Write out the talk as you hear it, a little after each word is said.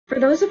For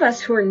those of us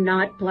who are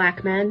not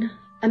black men,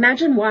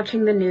 imagine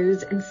watching the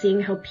news and seeing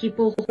how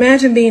people...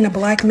 Imagine being a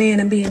black man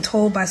and being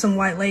told by some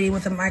white lady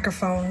with a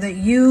microphone that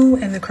you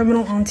and the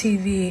criminal on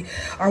TV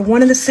are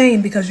one and the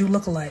same because you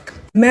look alike.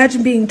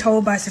 Imagine being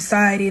told by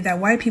society that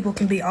white people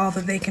can be all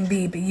that they can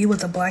be, but you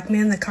as a black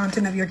man, the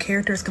content of your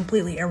character is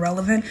completely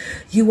irrelevant.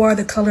 You are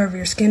the color of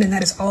your skin and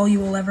that is all you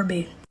will ever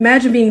be.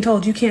 Imagine being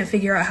told you can't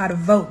figure out how to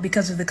vote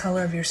because of the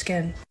color of your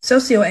skin.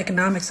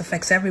 Socioeconomics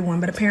affects everyone,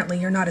 but apparently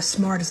you're not as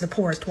smart as the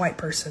poorest white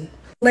person.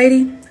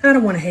 Lady, I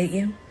don't want to hate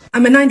you.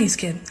 I'm a 90s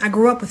kid. I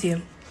grew up with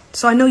you.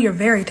 So I know you're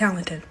very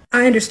talented.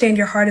 I understand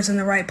your heart is in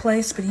the right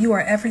place, but you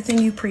are everything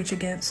you preach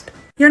against.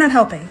 You're not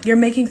helping. You're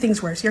making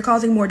things worse. You're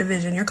causing more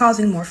division. You're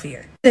causing more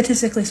fear.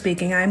 Statistically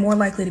speaking, I am more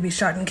likely to be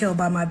shot and killed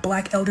by my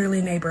black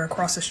elderly neighbor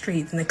across the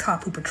street than the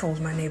cop who patrols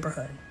my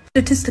neighborhood.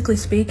 Statistically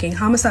speaking,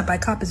 homicide by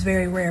cop is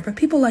very rare, but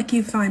people like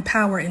you find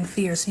power in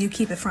fear, so you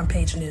keep it front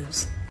page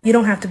news. You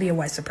don't have to be a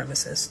white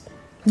supremacist.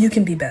 You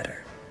can be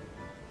better.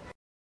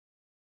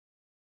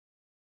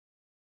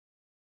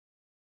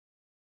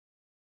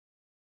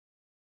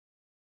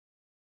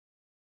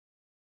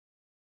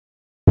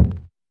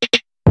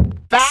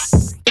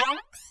 Facts,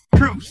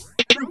 truth.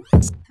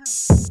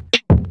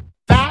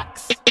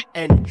 Facts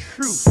and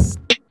truth.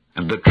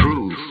 And the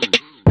truth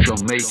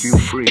shall make you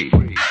free.